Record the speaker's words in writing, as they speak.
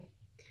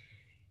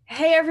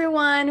Hey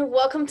everyone,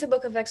 welcome to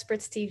Book of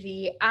Experts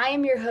TV. I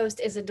am your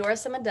host, Isadora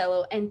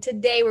Samadello, and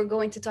today we're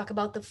going to talk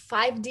about the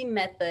 5D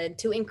method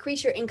to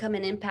increase your income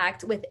and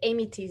impact with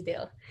Amy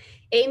Teasdale.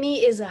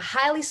 Amy is a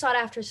highly sought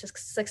after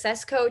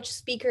success coach,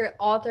 speaker,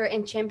 author,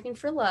 and champion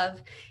for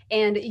love.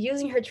 And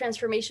using her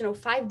transformational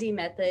 5D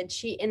method,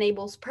 she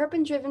enables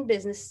purpose-driven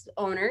business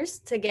owners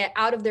to get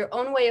out of their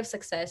own way of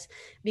success,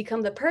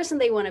 become the person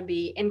they want to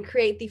be, and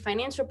create the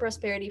financial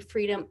prosperity,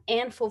 freedom,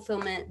 and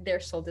fulfillment their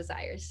soul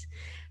desires.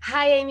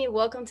 Hi, Amy.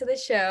 Welcome to the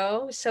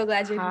show. So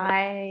glad you're here.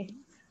 Hi.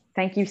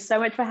 Thank you so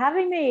much for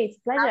having me. It's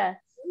a pleasure. How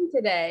are you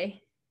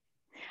today?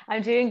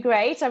 I'm doing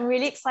great. I'm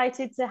really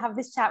excited to have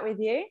this chat with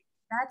you.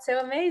 That's so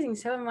amazing.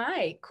 So am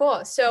I.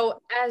 Cool.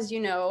 So as you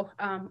know,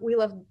 we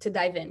love to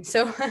dive in.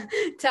 So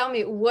tell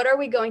me, what are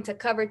we going to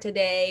cover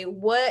today?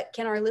 What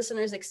can our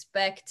listeners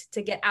expect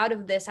to get out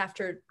of this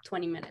after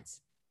 20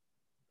 minutes?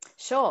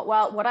 Sure.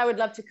 Well, what I would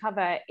love to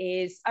cover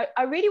is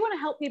I really want to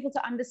help people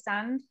to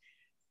understand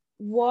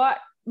what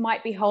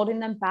might be holding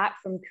them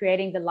back from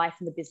creating the life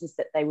and the business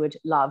that they would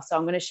love. So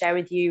I'm going to share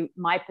with you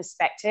my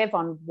perspective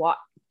on what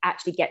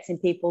actually gets in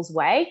people's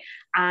way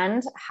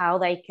and how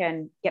they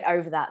can get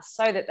over that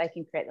so that they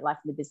can create the life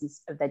and the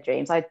business of their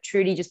dreams. I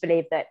truly just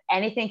believe that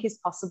anything is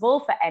possible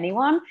for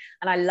anyone.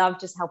 And I love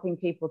just helping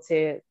people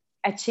to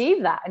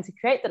achieve that and to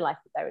create the life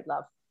that they would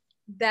love.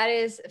 That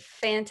is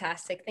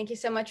fantastic. Thank you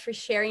so much for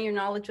sharing your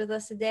knowledge with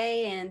us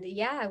today. And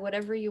yeah,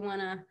 whatever you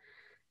want to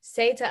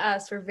say to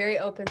us, we're very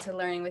open to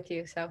learning with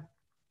you. So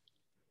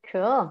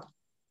Cool.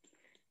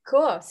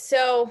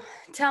 So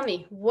tell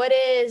me, what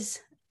is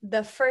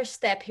the first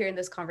step here in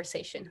this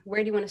conversation?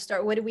 Where do you want to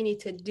start? What do we need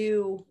to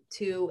do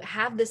to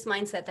have this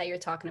mindset that you're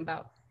talking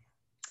about?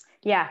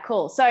 Yeah,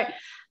 cool. So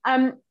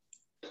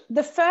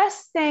the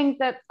first thing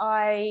that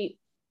I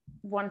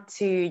want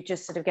to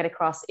just sort of get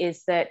across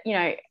is that, you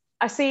know,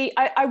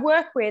 I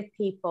work with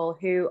people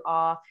who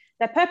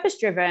they're purpose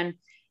driven.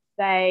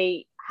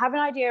 They have an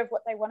idea of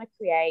what they want to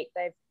create.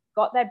 They've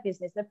got their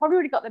business. They've probably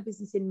already got their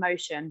business in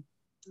motion,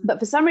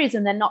 but for some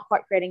reason, they're not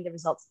quite creating the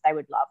results that they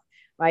would love,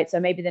 right? So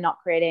maybe they're not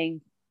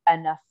creating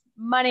enough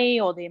money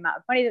or the amount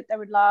of money that they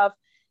would love,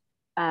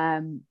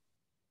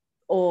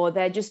 or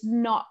they're just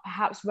not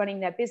perhaps running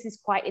their business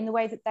quite in the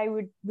way that they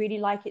would really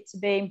like it to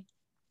be.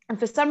 And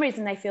for some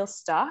reason, they feel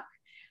stuck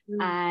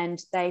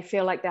and they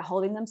feel like they're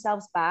holding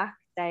themselves back.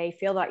 They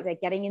feel like they're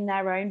getting in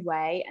their own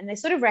way, and they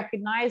sort of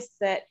recognize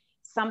that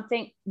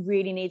something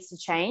really needs to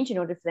change in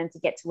order for them to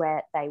get to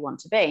where they want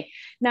to be.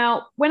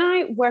 Now, when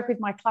I work with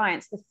my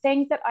clients, the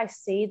thing that I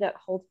see that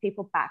holds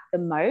people back the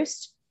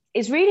most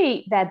is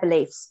really their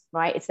beliefs,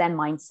 right? It's their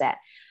mindset.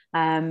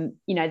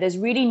 You know, there's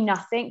really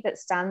nothing that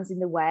stands in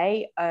the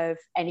way of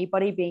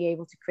anybody being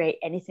able to create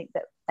anything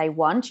that they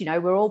want. You know,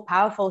 we're all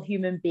powerful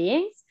human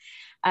beings.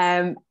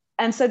 And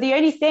so the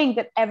only thing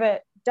that ever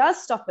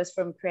does stop us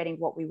from creating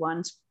what we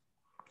want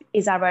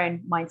is our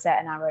own mindset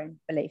and our own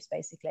beliefs,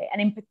 basically.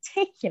 And in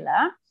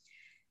particular,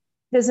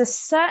 there's a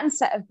certain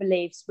set of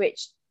beliefs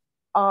which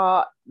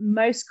are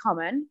most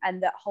common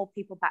and that hold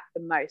people back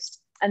the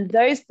most. And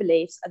those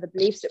beliefs are the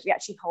beliefs that we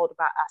actually hold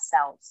about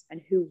ourselves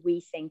and who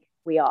we think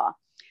we are,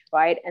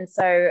 right? And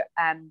so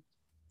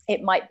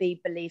it might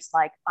be beliefs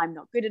like, I'm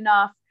not good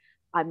enough,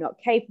 I'm not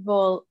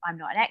capable, I'm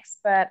not an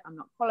expert, I'm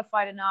not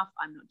qualified enough,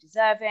 I'm not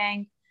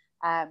deserving,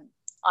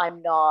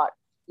 I'm not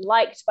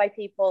liked by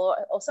people,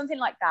 or something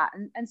like that.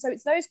 And so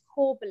it's those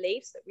core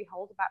beliefs that we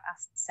hold about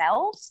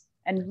ourselves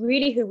and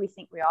really who we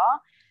think we are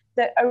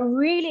that are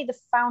really the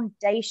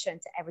foundation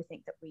to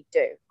everything that we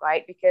do,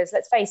 right? Because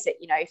let's face it,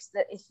 you know,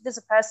 if there's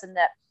a person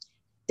that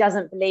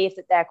doesn't believe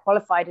that they're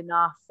qualified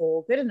enough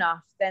or good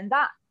enough, then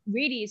that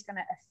really is going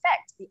to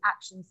affect the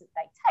actions that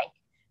they take,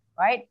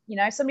 right? You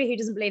know, somebody who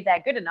doesn't believe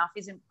they're good enough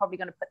isn't probably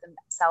going to put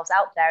themselves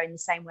out there in the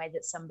same way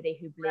that somebody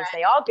who believes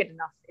they are good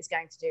enough is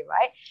going to do,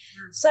 right?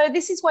 So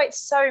this is why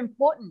it's so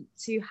important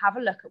to have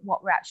a look at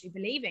what we're actually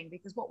believing,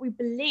 because what we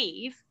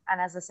believe, and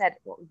as I said,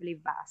 what we believe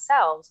about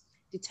ourselves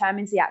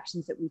determines the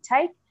actions that we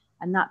take,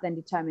 and that then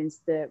determines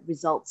the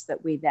results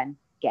that we then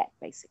get,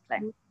 basically.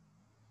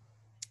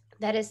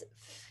 That is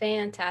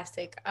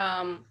fantastic.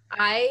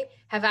 I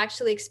have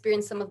actually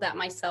experienced some of that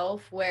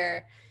myself,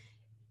 where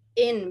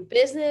in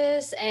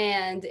business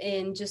and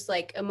in just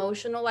like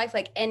emotional life,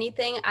 like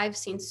anything, I've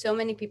seen so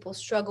many people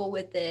struggle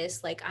with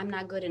this. Like, I'm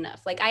not good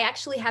enough. Like, I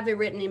actually have it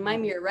written in my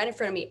mirror right in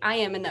front of me. I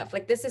am enough.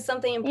 Like, this is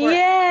something important.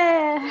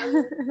 Yeah. We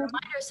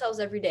remind ourselves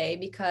every day,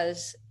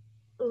 because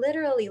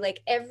literally, like,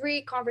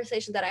 every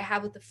conversation that I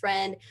have with a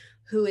friend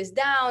who is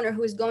down or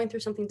who is going through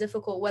something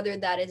difficult, whether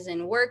that is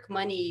in work,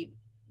 money,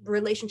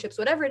 relationships,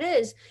 whatever it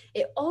is,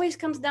 it always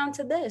comes down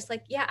to this.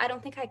 Like, yeah, I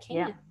don't think I can.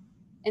 Yeah.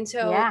 And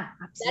so yeah,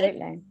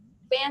 absolutely.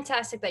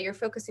 Fantastic that you're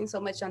focusing so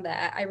much on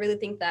that. I really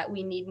think that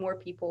we need more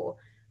people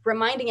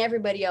reminding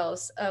everybody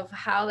else of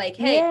how, like,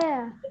 hey, it's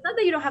not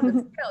that you don't have the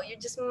skill, you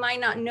just might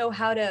not know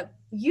how to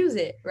use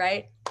it,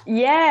 right?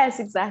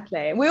 Yes,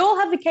 exactly. We all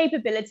have the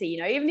capability, you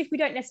know, even if we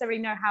don't necessarily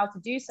know how to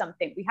do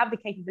something, we have the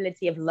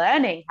capability of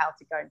learning how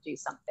to go and do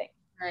something.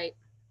 Right.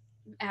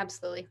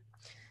 Absolutely.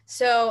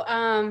 So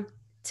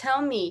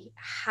tell me,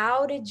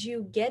 how did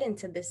you get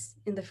into this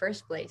in the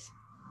first place?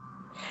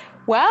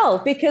 Well,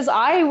 because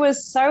I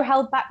was so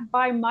held back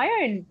by my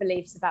own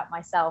beliefs about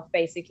myself,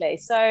 basically.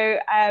 So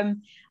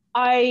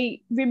I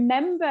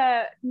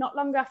remember not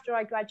long after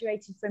I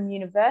graduated from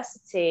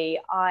university,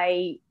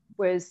 I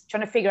was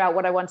trying to figure out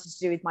what I wanted to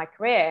do with my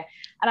career.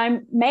 And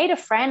I made a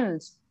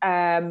friend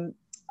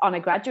on a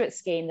graduate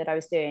scheme that I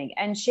was doing.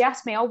 And she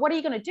asked me, oh, what are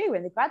you going to do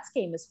when the grad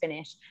scheme was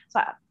finished?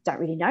 So I don't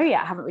really know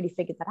yet. I haven't really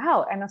figured that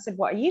out. And I said,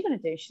 what are you going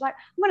to do? She's like,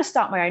 I'm going to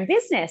start my own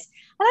business.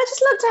 And I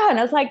just looked at her and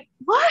I was like,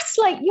 what?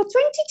 Like, you're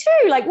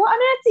 22. Like, what on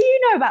earth do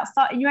you know about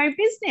starting your own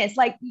business?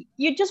 Like,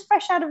 you're just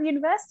fresh out of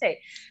university.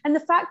 And the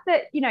fact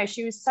that, you know,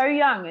 she was so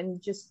young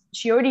and just,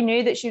 she already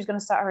knew that she was going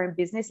to start her own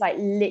business, like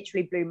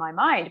literally blew my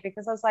mind,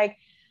 because I was like,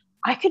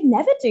 I could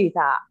never do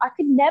that. I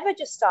could never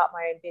just start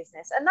my own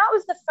business. And that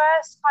was the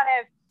first kind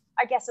of,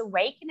 I guess,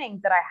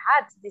 awakening that I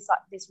had to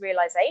this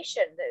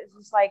realization that it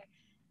was like,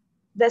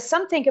 there's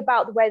something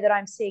about the way that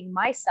I'm seeing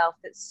myself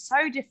that's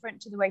so different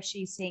to the way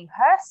she's seeing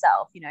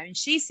herself, you know, and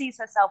she sees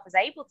herself as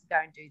able to go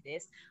and do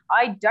this.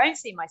 I don't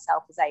see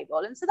myself as able.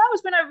 And so that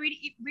was when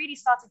it really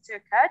started to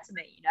occur to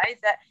me, you know,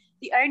 that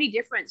the only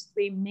difference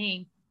between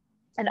me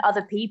and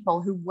other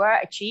people who were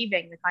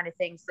achieving the kind of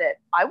things that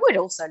I would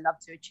also love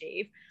to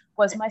achieve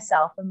was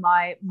myself and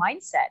my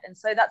mindset. And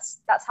so that's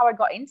how I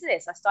got into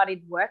this. I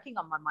started working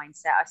on my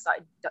mindset. I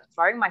started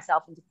throwing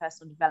myself into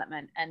personal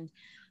development and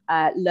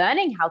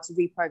learning how to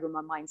reprogram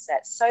my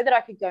mindset so that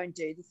I could go and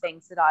do the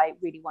things that I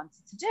really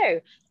wanted to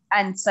do.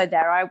 And so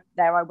there I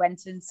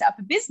went and set up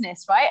a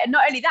business, right? And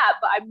not only that,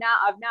 but I've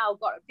now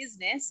got a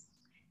business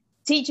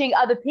teaching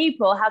other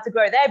people how to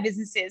grow their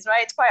businesses,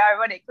 right? It's quite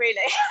ironic, really.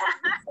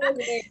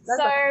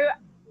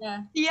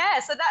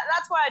 So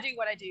that's why I do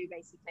what I do,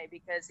 basically,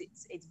 because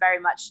it's very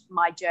much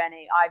my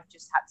journey. I've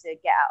just had to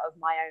get out of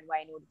my own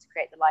way in order to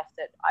create the life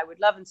that I would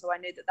love, and so I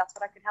knew that that's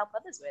what I could help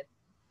others with.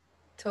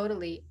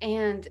 Totally.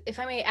 And if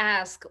I may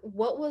ask,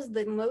 what was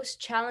the most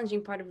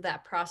challenging part of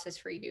that process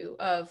for you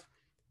of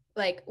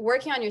like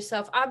working on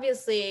yourself?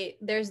 Obviously,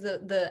 there's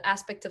the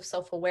aspect of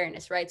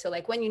self-awareness, right? So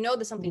like when you know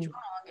that something's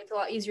wrong, it's a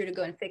lot easier to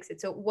go and fix it.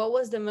 So what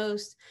was the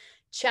most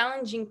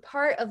challenging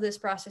part of this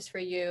process for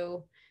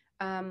you?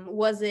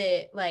 Was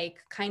it like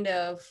kind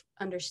of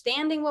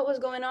understanding what was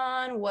going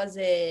on? Was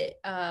it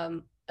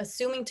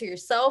assuming to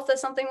yourself that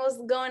something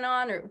was going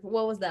on, or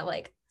what was that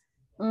like?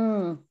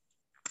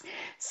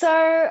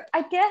 So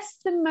I guess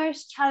the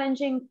most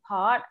challenging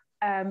part,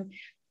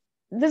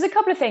 there's a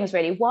couple of things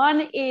really.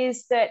 One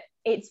is that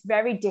it's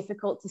very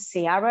difficult to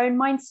see our own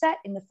mindset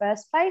in the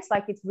first place.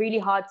 Like, it's really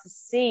hard to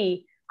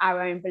see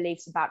our own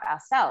beliefs about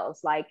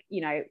ourselves. Like,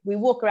 you know, we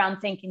walk around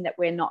thinking that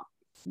we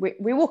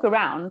walk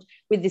around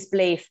with this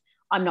belief,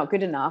 I'm not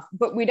good enough,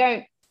 but we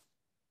don't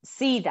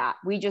see that.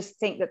 We just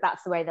think that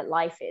that's the way that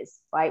life is,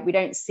 right? We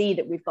don't see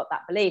that we've got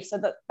that belief. So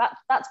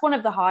that's one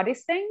of the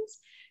hardest things.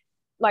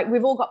 Like,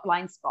 we've all got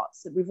blind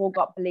spots, we've all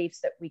got beliefs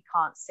that we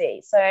can't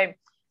see. So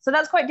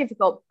that's quite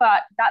difficult,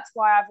 but that's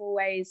why I've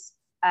always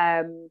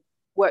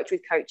worked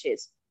with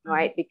coaches,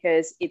 right?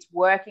 Because it's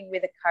working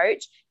with a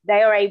coach.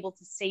 They are able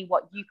to see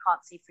what you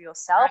can't see for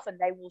yourself, and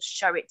they will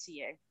show it to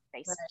you,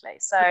 basically.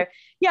 So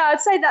yeah, I'd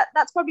say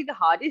that's probably the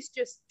hardest,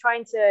 just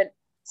trying to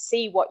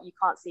see what you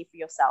can't see for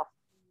yourself.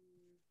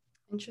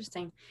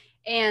 Interesting.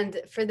 And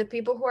for the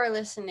people who are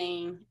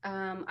listening,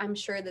 I'm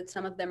sure that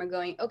some of them are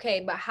going, okay,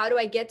 but how do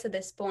I get to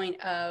this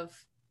point of,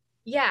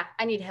 yeah,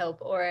 I need help,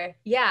 or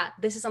yeah,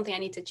 this is something I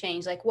need to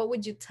change? Like, what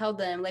would you tell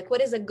them? Like,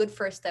 what is a good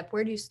first step?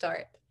 Where do you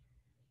start?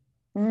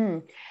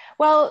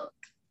 Well,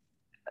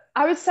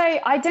 I would say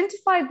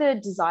identify the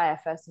desire,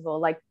 first of all.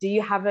 Like, do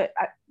you have it?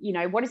 You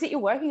know, what is it you're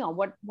working on?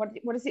 What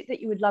is it that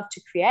you would love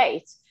to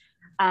create?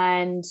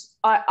 And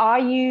are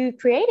you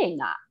creating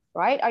that?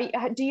 Right?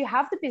 Do you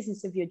have the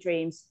business of your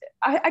dreams?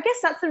 I guess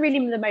that's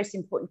really the most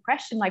important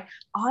question. Like,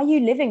 are you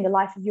living the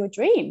life of your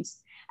dreams?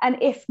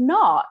 And if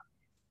not,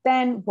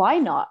 then why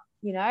not?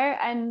 You know,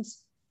 and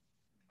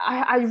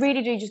I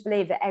really do just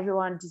believe that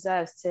everyone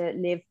deserves to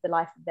live the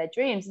life of their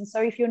dreams. And so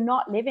if you're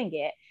not living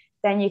it,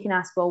 then you can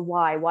ask, well,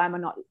 why? Why am I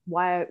not?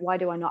 Why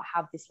do I not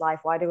have this life?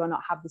 Why do I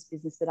not have this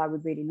business that I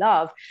would really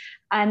love?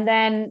 And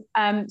then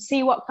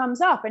see what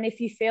comes up. And if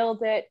you feel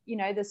that, you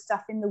know, there's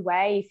stuff in the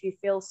way, if you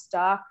feel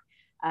stuck,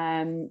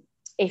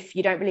 if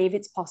you don't believe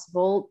it's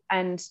possible,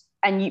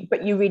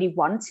 but you really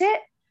want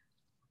it,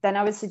 then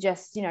I would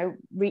suggest, you know,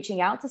 reaching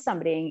out to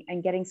somebody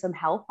and getting some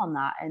help on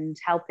that, and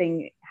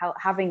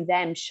having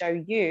them show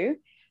you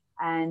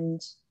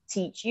and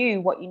teach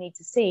you what you need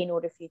to see in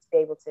order for you to be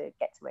able to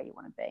get to where you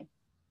want to be.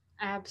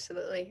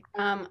 Absolutely.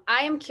 I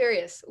am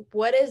curious,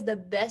 what is the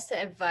best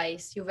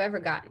advice you've ever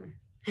gotten?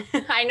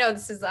 I know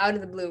this is out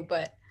of the blue,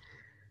 but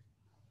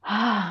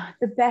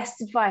the best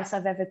advice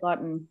I've ever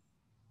gotten.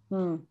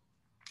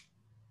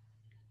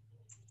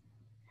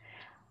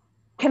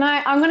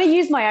 I'm going to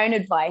use my own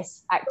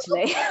advice,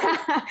 actually.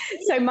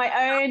 So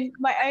my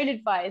own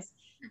advice.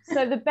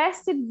 So the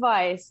best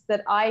advice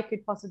that I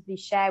could possibly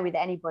share with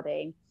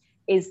anybody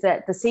is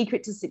that the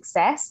secret to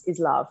success is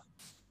love.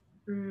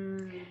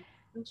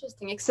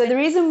 Interesting. So the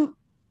reason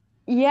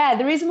Yeah,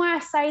 the reason why I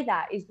say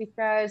that is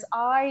because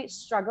I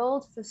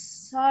struggled for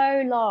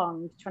so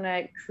long trying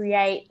to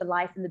create the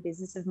life and the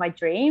business of my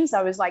dreams.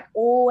 I was like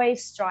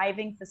always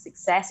striving for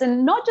success,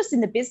 and not just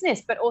in the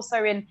business, but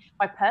also in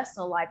my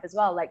personal life as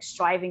well, like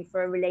striving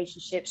for a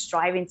relationship,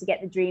 striving to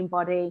get the dream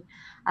body,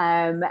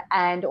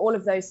 and all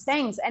of those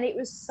things. And it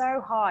was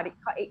so hard.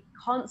 It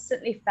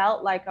constantly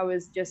felt like I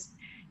was just,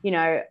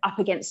 up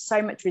against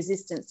so much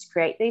resistance to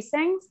create these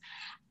things.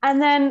 And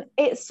then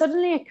it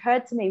suddenly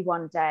occurred to me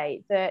one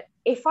day that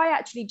if I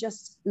actually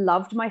just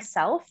loved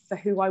myself for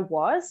who I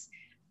was,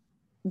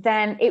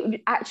 then it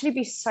would actually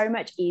be so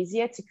much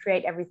easier to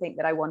create everything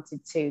that I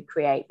wanted to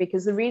create.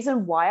 Because the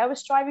reason why I was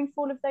striving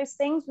for all of those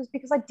things was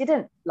because I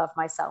didn't love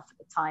myself at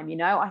the time.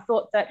 I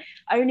thought that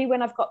only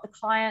when I've got the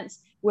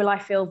clients will I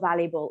feel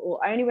valuable,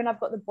 or only when I've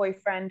got the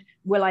boyfriend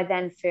will I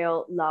then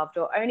feel loved,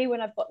 or only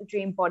when I've got the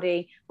dream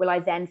body will I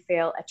then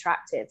feel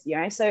attractive.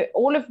 So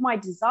all of my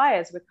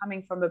desires were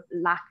coming from a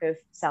lack of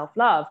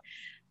self-love.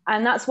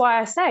 And that's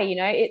why I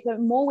say, the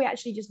more we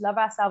actually just love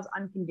ourselves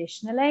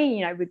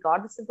unconditionally,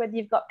 regardless of whether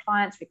you've got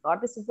clients,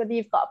 regardless of whether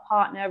you've got a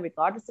partner,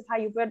 regardless of how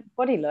your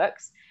body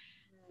looks,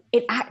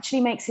 it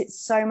actually makes it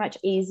so much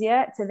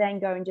easier to then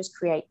go and just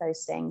create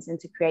those things, and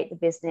to create the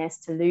business,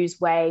 to lose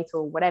weight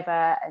or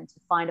whatever, and to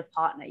find a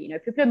partner.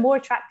 People are more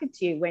attracted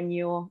to you when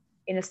you're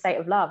in a state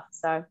of love.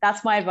 So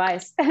that's my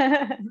advice.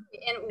 And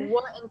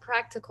what, in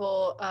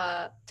practical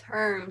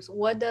terms,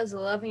 what does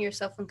loving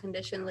yourself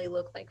unconditionally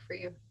look like for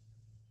you?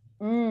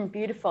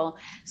 Beautiful.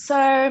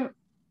 So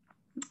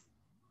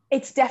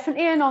it's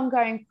definitely an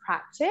ongoing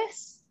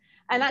practice.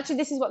 And actually,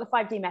 this is what the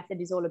 5D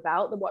method is all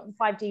about. What the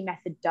 5D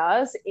method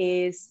does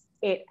is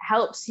it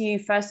helps you,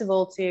 first of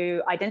all,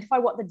 to identify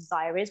what the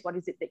desire is. What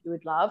is it that you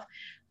would love?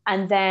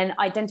 And then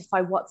identify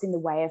what's in the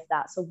way of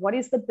that. So what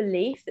is the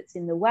belief that's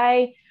in the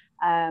way?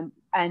 And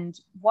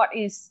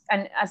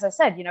as I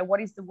said, what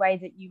is the way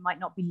that you might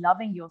not be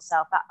loving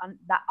yourself,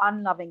 that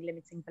unloving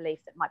limiting belief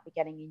that might be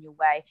getting in your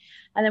way.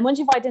 And then once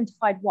you've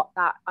identified what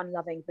that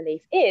unloving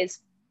belief is,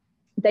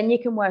 then you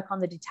can work on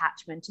the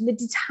detachment. And the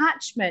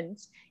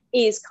detachment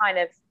is kind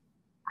of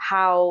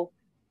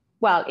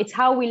it's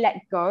how we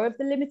let go of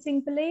the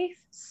limiting belief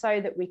so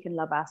that we can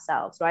love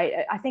ourselves, right?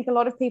 I think a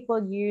lot of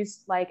people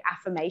use like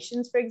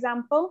affirmations, for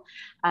example.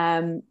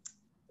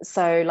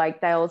 So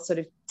like they'll sort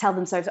of tell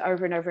themselves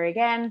over and over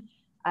again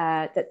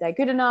that they're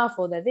good enough,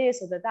 or they're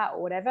this or they're that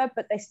or whatever,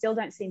 but they still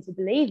don't seem to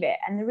believe it.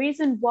 And the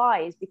reason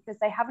why is because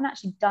they haven't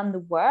actually done the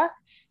work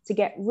to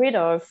get rid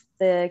of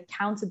the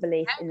counter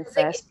belief in the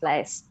first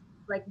place.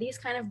 Like these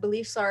kind of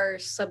beliefs are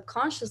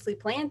subconsciously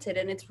planted,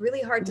 and it's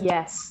really hard to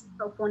tell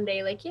yourself one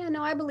day, like, yeah,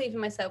 no, I believe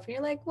in myself. And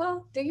you're like,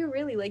 well, do you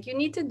really? Like, you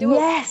need to do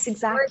it.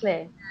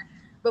 Exactly.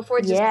 Before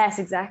it just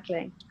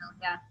exactly.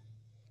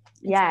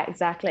 Yeah,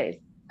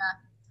 exactly.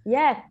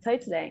 Yeah,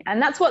 totally.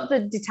 And that's what the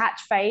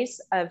detached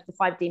phase of the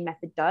 5D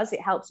method does. It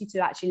helps you to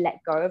actually let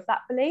go of that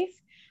belief,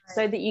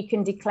 so that you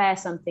can declare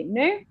something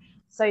new.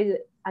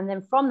 And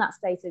then from that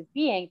state of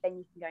being, then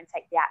you can go and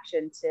take the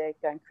action to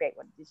go and create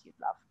what it is you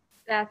love.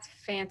 That's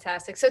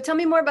fantastic. So tell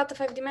me more about the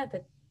 5D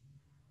method.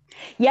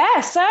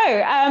 Yeah, so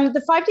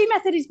the 5D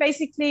method is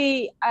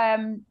basically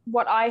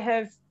what I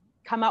have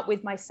come up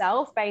with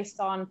myself based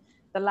on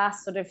the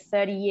last sort of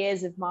 30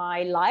 years of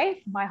my life,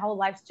 my whole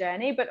life's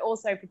journey, but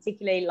also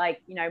particularly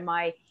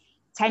my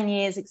 10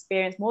 years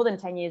experience, more than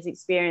 10 years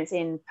experience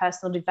in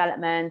personal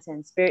development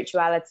and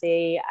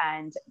spirituality,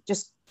 and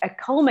just a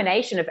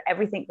culmination of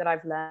everything that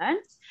I've learned.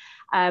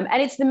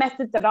 And it's the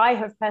method that I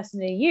have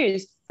personally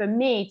used for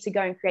me to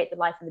go and create the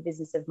life and the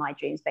business of my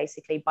dreams,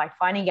 basically by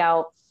finding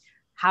out,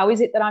 how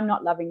is it that I'm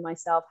not loving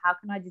myself? How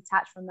can I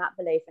detach from that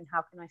belief? And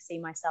how can I see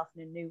myself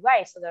in a new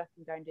way so that I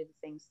can go and do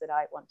the things that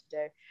I want to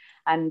do?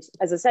 And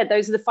as I said,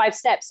 those are the 5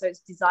 steps. So it's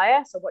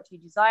desire. So what do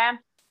you desire?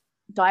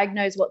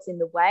 Diagnose what's in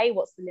the way.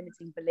 What's the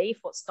limiting belief?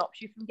 What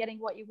stops you from getting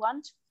what you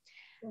want?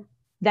 Yeah.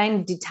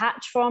 Then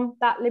detach from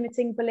that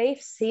limiting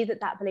belief. See that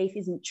that belief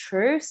isn't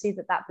true. See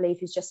that that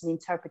belief is just an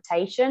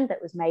interpretation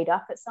that was made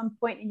up at some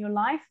point in your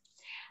life.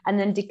 And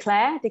then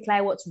declare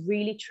what's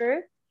really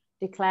true.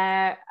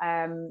 Declare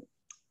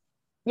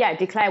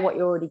what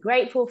you're already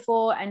grateful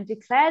for, and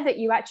declare that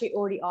you actually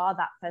already are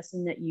that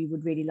person that you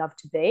would really love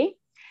to be.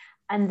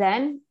 And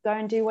then go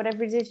and do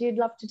whatever it is you'd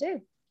love to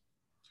do.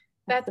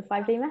 That's the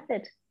 5D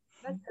method.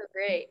 That's so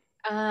great.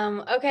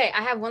 Okay,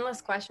 I have one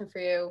last question for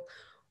you.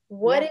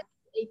 What is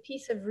a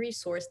piece of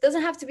resource?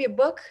 Doesn't have to be a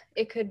book.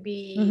 It could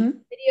be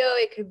video.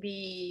 It could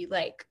be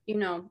like,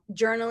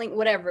 journaling,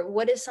 whatever.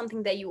 What is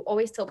something that you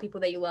always tell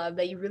people that you love,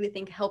 that you really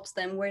think helps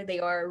them where they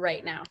are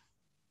right now?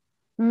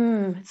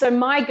 So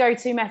my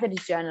go-to method is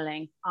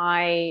journaling.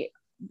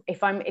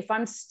 If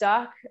I'm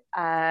stuck,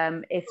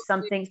 if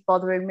something's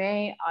bothering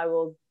me, I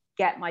will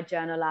get my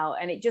journal out,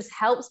 and it just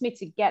helps me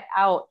to get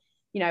out,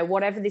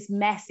 whatever this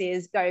mess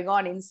is going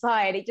on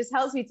inside. It just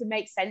helps me to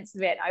make sense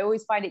of it. I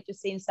always find it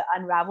just seems to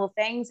unravel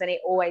things, and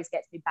it always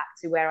gets me back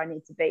to where I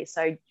need to be.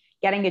 So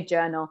getting a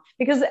journal,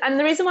 and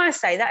the reason why I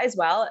say that as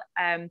well,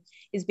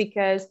 is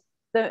because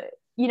there's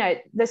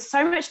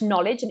so much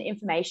knowledge and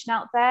information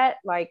out there.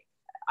 Like,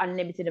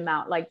 unlimited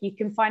amount. Like you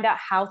can find out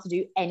how to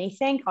do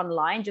anything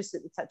online just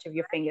at the touch of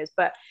your fingers.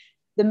 But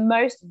the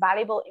most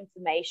valuable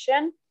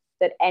information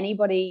that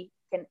anybody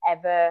can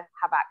ever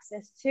have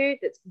access to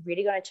that's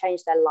really going to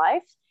change their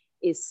life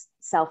is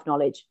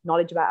self-knowledge,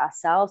 knowledge about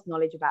ourselves,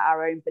 knowledge about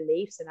our own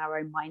beliefs and our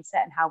own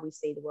mindset and how we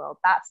see the world.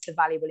 That's the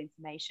valuable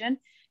information,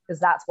 because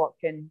that's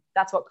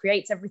what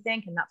creates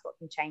everything, and that's what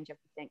can change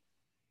everything.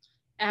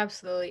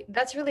 Absolutely.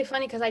 That's really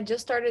funny because I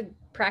just started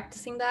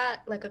practicing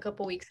that like a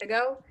couple weeks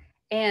ago.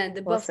 And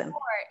Awesome.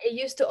 before it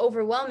used to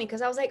overwhelm me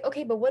because I was like,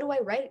 okay, but what do I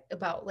write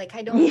about? Like,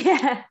 I need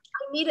organization.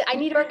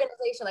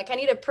 Like I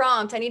need a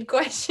prompt. I need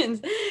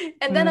questions.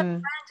 And then a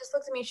friend just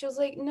looked at me. She was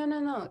like,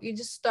 no. You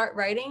just start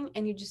writing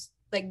and you just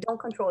like, don't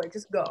control it.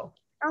 Just go.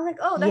 I was like,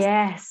 oh, that's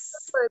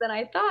simpler than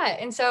I thought.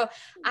 And so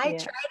I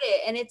tried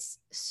it and it's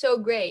so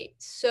great.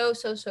 So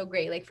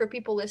great. Like for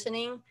people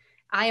listening,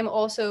 I am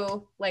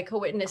also like a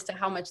witness to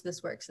how much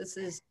this works. This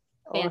is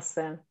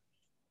awesome.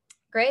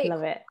 Great.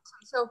 Love it.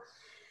 So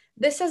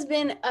this has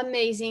been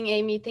amazing,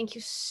 Amy. Thank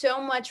you so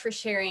much for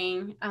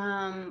sharing.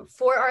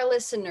 For our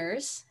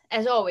listeners,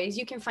 as always,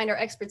 you can find our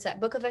experts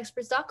at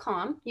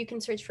bookofexperts.com. You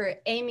can search for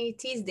Amy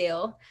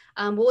Teasdale.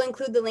 We'll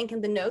include the link in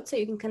the notes so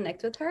you can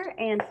connect with her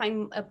and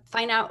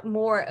find out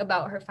more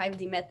about her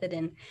 5D method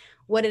and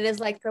what it is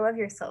like to love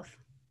yourself.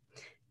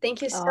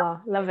 Thank you so much.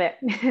 Love it.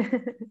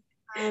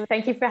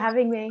 Thank you for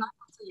having me.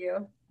 To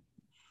you.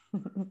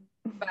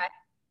 Bye.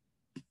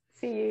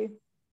 See you.